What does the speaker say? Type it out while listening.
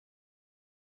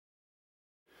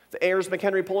The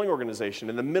Ayers-McHenry polling organization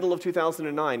in the middle of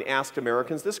 2009 asked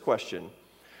Americans this question: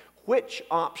 which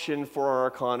option for our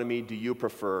economy do you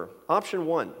prefer? Option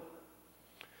 1,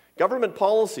 government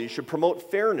policy should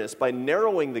promote fairness by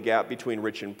narrowing the gap between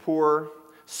rich and poor,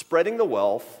 spreading the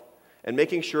wealth, and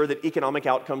making sure that economic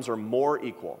outcomes are more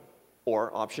equal.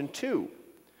 Or option 2,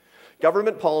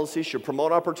 government policy should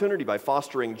promote opportunity by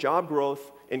fostering job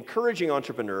growth, encouraging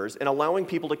entrepreneurs, and allowing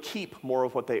people to keep more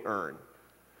of what they earn.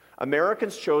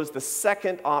 Americans chose the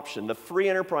second option, the free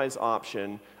enterprise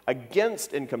option,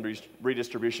 against income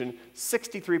redistribution,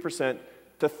 63%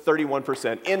 to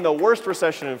 31% in the worst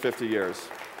recession in 50 years.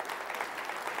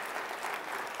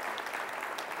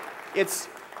 It's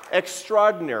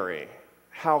extraordinary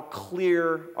how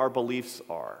clear our beliefs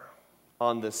are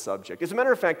on this subject. As a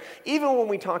matter of fact, even when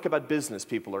we talk about business,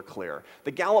 people are clear.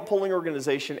 The Gallup polling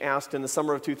organization asked in the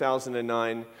summer of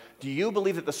 2009, do you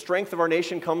believe that the strength of our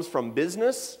nation comes from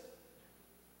business?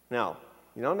 Now,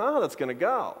 you don't know how that's going to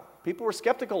go. People were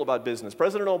skeptical about business.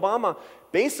 President Obama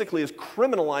basically is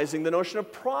criminalizing the notion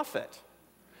of profit.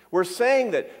 We're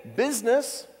saying that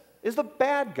business is the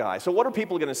bad guy. So what are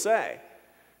people going to say?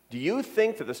 Do you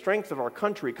think that the strength of our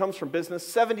country comes from business?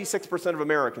 76% of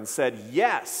Americans said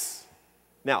yes.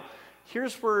 Now,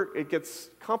 here's where it gets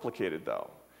complicated, though.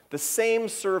 The same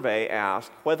survey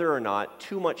asked whether or not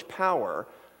too much power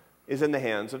is in the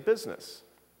hands of business.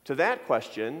 To that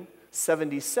question,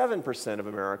 77% of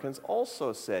Americans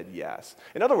also said yes.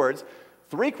 In other words,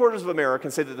 3/4 of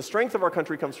Americans say that the strength of our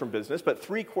country comes from business, but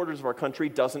 3/4 of our country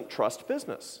doesn't trust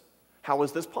business. How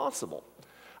is this possible?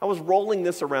 I was rolling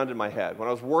this around in my head when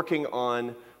I was working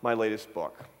on my latest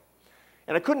book.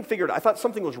 And I couldn't figure it out. I thought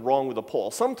something was wrong with the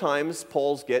poll. Sometimes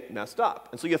polls get messed up,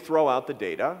 and so you throw out the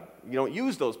data. You don't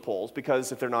use those polls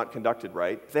because if they're not conducted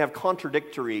right, they have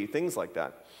contradictory things like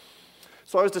that.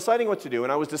 So I was deciding what to do,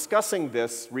 and I was discussing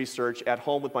this research at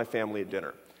home with my family at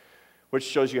dinner, which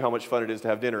shows you how much fun it is to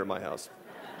have dinner at my house.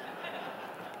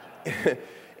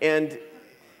 and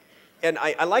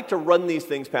I like to run these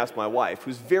things past my wife,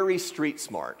 who's very street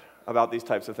smart about these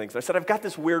types of things. I said, I've got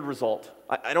this weird result.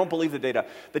 I don't believe the data.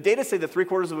 The data say that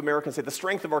 3/4 of Americans say the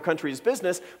strength of our country is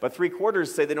business, but 3/4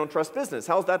 say they don't trust business.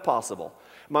 How is that possible?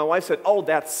 My wife said, oh,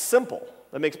 that's simple.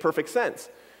 That makes perfect sense.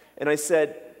 And I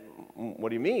said, what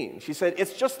do you mean? She said,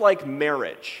 it's just like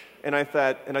marriage. And I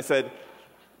said,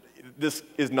 this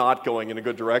is not going in a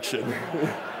good direction.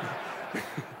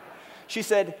 She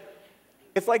said,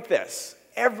 it's like this.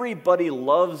 Everybody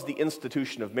loves the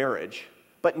institution of marriage,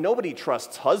 but nobody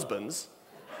trusts husbands.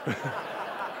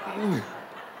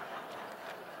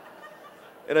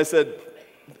 And I said,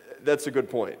 that's a good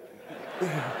point.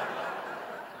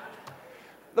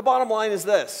 The bottom line is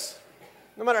this.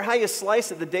 No matter how you slice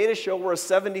it, the data show we're a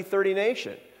 70-30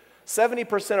 nation.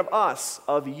 70% of us,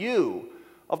 of you,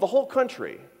 of the whole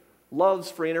country,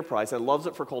 loves free enterprise and loves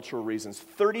it for cultural reasons.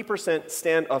 30%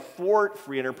 stand athwart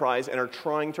free enterprise and are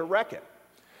trying to wreck it.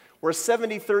 We're a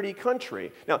 70-30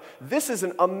 country. Now, this is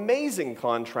an amazing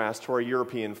contrast to our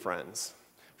European friends.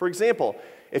 For example,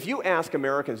 if you ask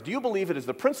Americans, do you believe it is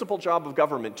the principal job of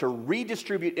government to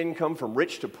redistribute income from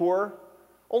rich to poor?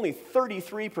 Only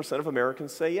 33% of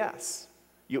Americans say yes.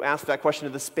 You ask that question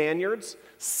to the Spaniards,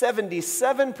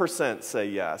 77% say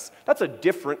yes. That's a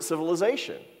different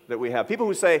civilization that we have. People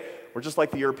who say, we're just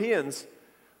like the Europeans,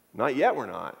 not yet we're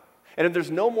not. And if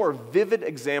there's no more vivid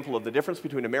example of the difference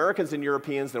between Americans and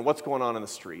Europeans than what's going on in the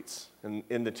streets on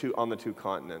the two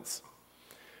continents.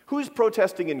 Who's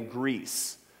protesting in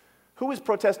Greece? Who was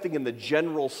protesting in the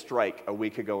general strike a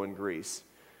week ago in Greece?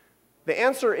 The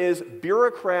answer is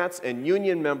bureaucrats and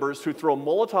union members who throw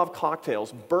Molotov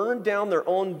cocktails, burn down their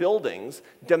own buildings,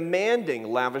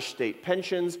 demanding lavish state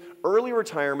pensions, early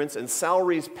retirements, and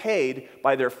salaries paid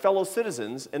by their fellow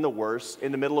citizens in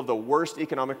the middle of the worst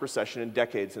economic recession in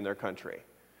decades in their country.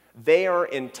 They are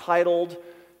entitled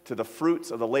to the fruits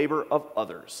of the labor of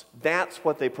others. That's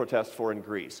what they protest for in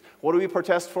Greece. What do we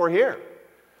protest for here?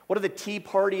 What are the Tea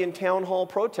Party and town hall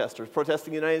protesters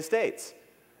protesting in the United States?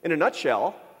 In a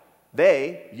nutshell,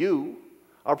 you,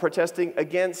 are protesting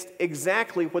against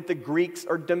exactly what the Greeks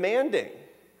are demanding.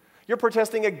 You're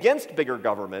protesting against bigger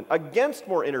government, against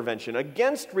more intervention,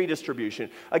 against redistribution,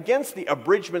 against the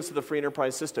abridgments of the free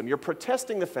enterprise system. You're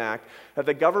protesting the fact that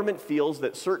the government feels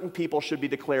that certain people should be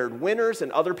declared winners and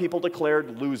other people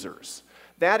declared losers.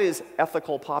 That is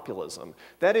ethical populism.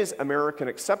 That is American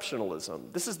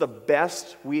exceptionalism. This is the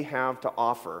best we have to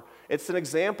offer. It's an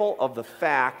example of the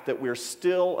fact that we're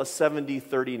still a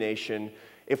 70-30 nation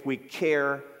if we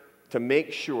care to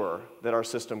make sure that our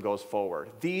system goes forward.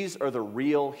 These are the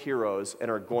real heroes and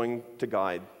are going to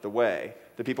guide the way,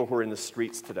 the people who are in the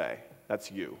streets today.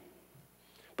 That's you.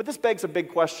 But this begs a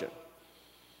big question.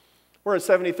 We're a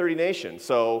 70-30 nation,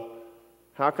 so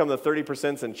how come the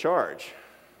 30%'s in charge?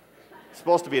 It's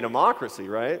supposed to be a democracy,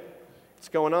 right? What's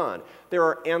going on? There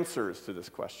are answers to this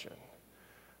question.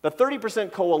 The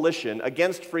 30% coalition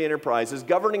against free enterprise is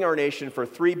governing our nation for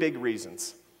three big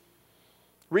reasons.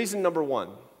 Reason number one,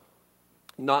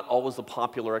 not always the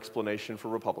popular explanation for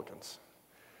Republicans.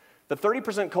 The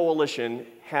 30% coalition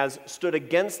has stood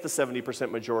against the 70%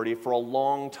 majority for a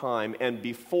long time and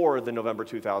before the November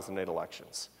 2008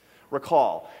 elections.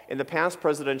 Recall, in the past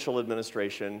presidential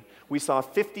administration, we saw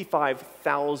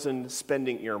 55,000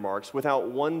 spending earmarks without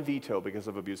one veto because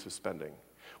of abusive spending.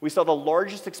 We saw the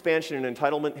largest expansion in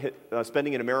entitlement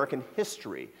spending in American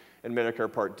history in Medicare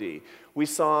Part D. We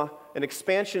saw an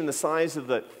expansion in the size of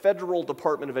the federal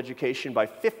Department of Education by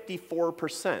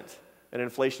 54% in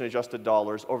inflation-adjusted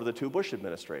dollars over the two Bush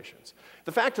administrations.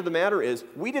 The fact of the matter is,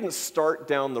 we didn't start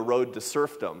down the road to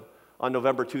serfdom on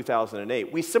November 2008.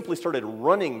 We simply started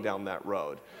running down that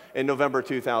road in November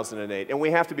 2008. And we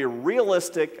have to be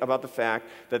realistic about the fact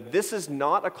that this is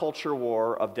not a culture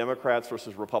war of Democrats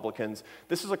versus Republicans.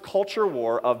 This is a culture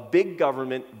war of big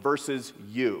government versus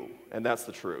you. And that's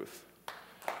the truth.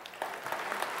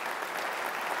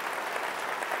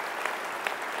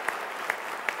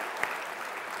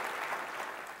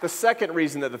 The second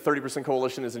reason that the 30%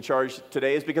 coalition is in charge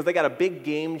today is because they got a big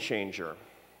game changer.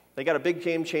 They got a big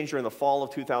game changer in the fall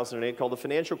of 2008 called the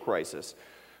financial crisis.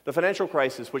 The financial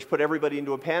crisis, which put everybody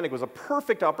into a panic, was a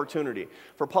perfect opportunity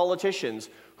for politicians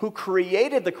who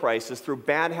created the crisis through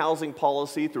bad housing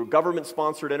policy, through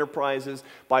government-sponsored enterprises,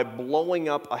 by blowing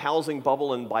up a housing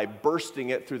bubble and by bursting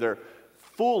it through their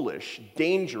foolish,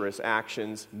 dangerous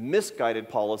actions, misguided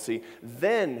policy,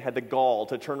 then had the gall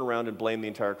to turn around and blame the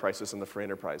entire crisis on the free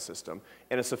enterprise system.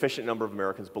 And a sufficient number of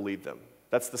Americans believed them.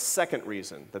 That's the second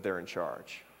reason that they're in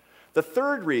charge. The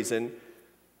third reason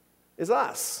is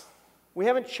us. We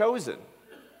haven't chosen.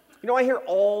 You know, I hear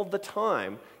all the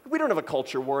time, we don't have a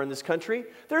culture war in this country.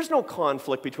 There's no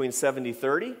conflict between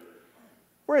 70-30.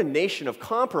 We're a nation of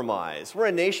compromise. We're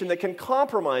a nation that can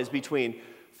compromise between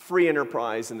free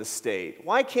enterprise and the state.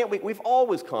 Why can't we? We've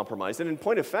always compromised. And in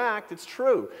point of fact, it's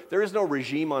true. There is no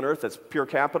regime on earth that's pure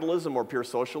capitalism or pure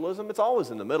socialism. It's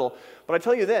always in the middle. But I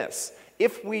tell you this,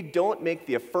 if we don't make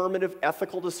the affirmative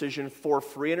ethical decision for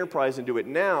free enterprise and do it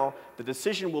now, the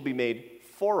decision will be made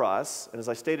for us, and as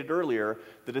I stated earlier,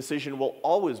 the decision will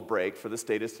always break for the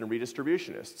statists and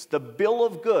redistributionists. The bill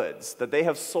of goods that they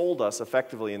have sold us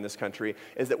effectively in this country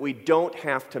is that we don't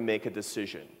have to make a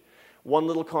decision. One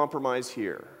little compromise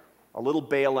here, a little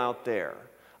bailout there,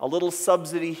 a little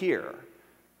subsidy here,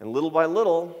 and little by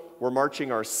little, we're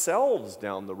marching ourselves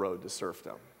down the road to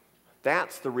serfdom.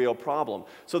 That's the real problem.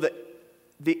 So that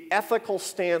the ethical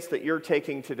stance that you're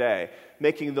taking today,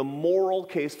 making the moral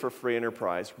case for free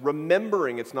enterprise,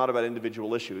 remembering it's not about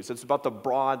individual issues, it's about the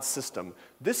broad system.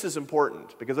 This is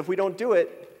important, because if we don't do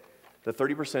it, the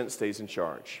 30% stays in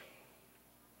charge.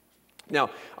 Now,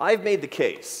 I've made the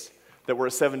case that we're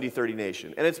a 70-30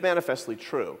 nation, and it's manifestly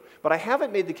true. But I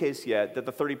haven't made the case yet that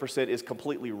the 30% is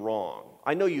completely wrong.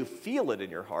 I know you feel it in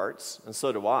your hearts, and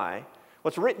so do I.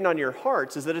 What's written on your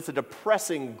hearts is that it's a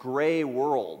depressing, gray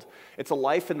world. It's a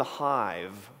life in the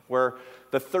hive where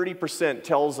the 30%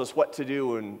 tells us what to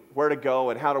do and where to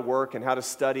go and how to work and how to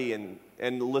study, and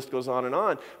the list goes on and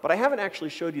on. But I haven't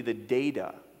actually showed you the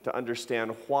data to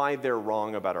understand why they're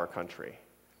wrong about our country.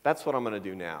 That's what I'm going to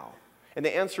do now. And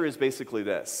the answer is basically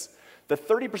this. The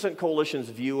 30% coalition's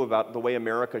view about the way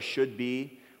America should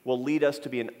be will lead us to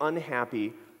be an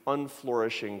unhappy,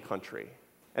 unflourishing country.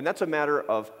 And that's a matter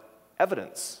of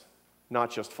evidence, not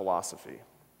just philosophy.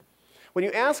 When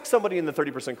you ask somebody in the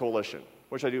 30% coalition,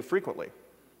 which I do frequently,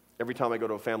 every time I go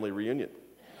to a family reunion,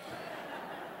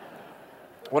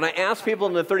 when I ask people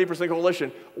in the 30%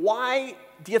 coalition, why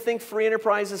do you think free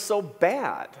enterprise is so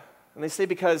bad? And they say,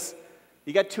 because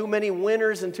you got too many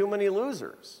winners and too many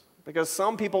losers. Because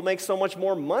some people make so much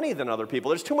more money than other people.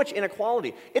 There's too much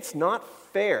inequality. It's not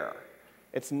fair.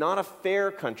 It's not a fair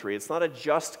country. It's not a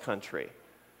just country.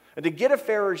 And to get a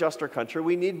fairer, juster country,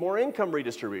 we need more income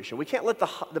redistribution. We can't let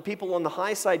the people on the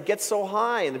high side get so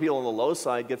high and the people on the low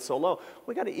side get so low.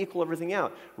 We've got to equal everything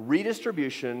out.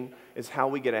 Redistribution is how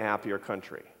we get a happier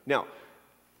country. Now,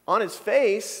 on its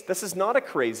face, this is not a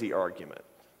crazy argument.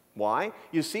 Why?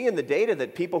 You see in the data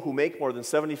that people who make more than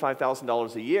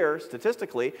 $75,000 a year,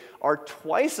 statistically, are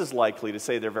twice as likely to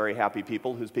say they're very happy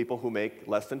people who make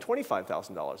less than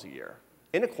 $25,000 a year.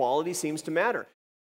 Inequality seems to matter.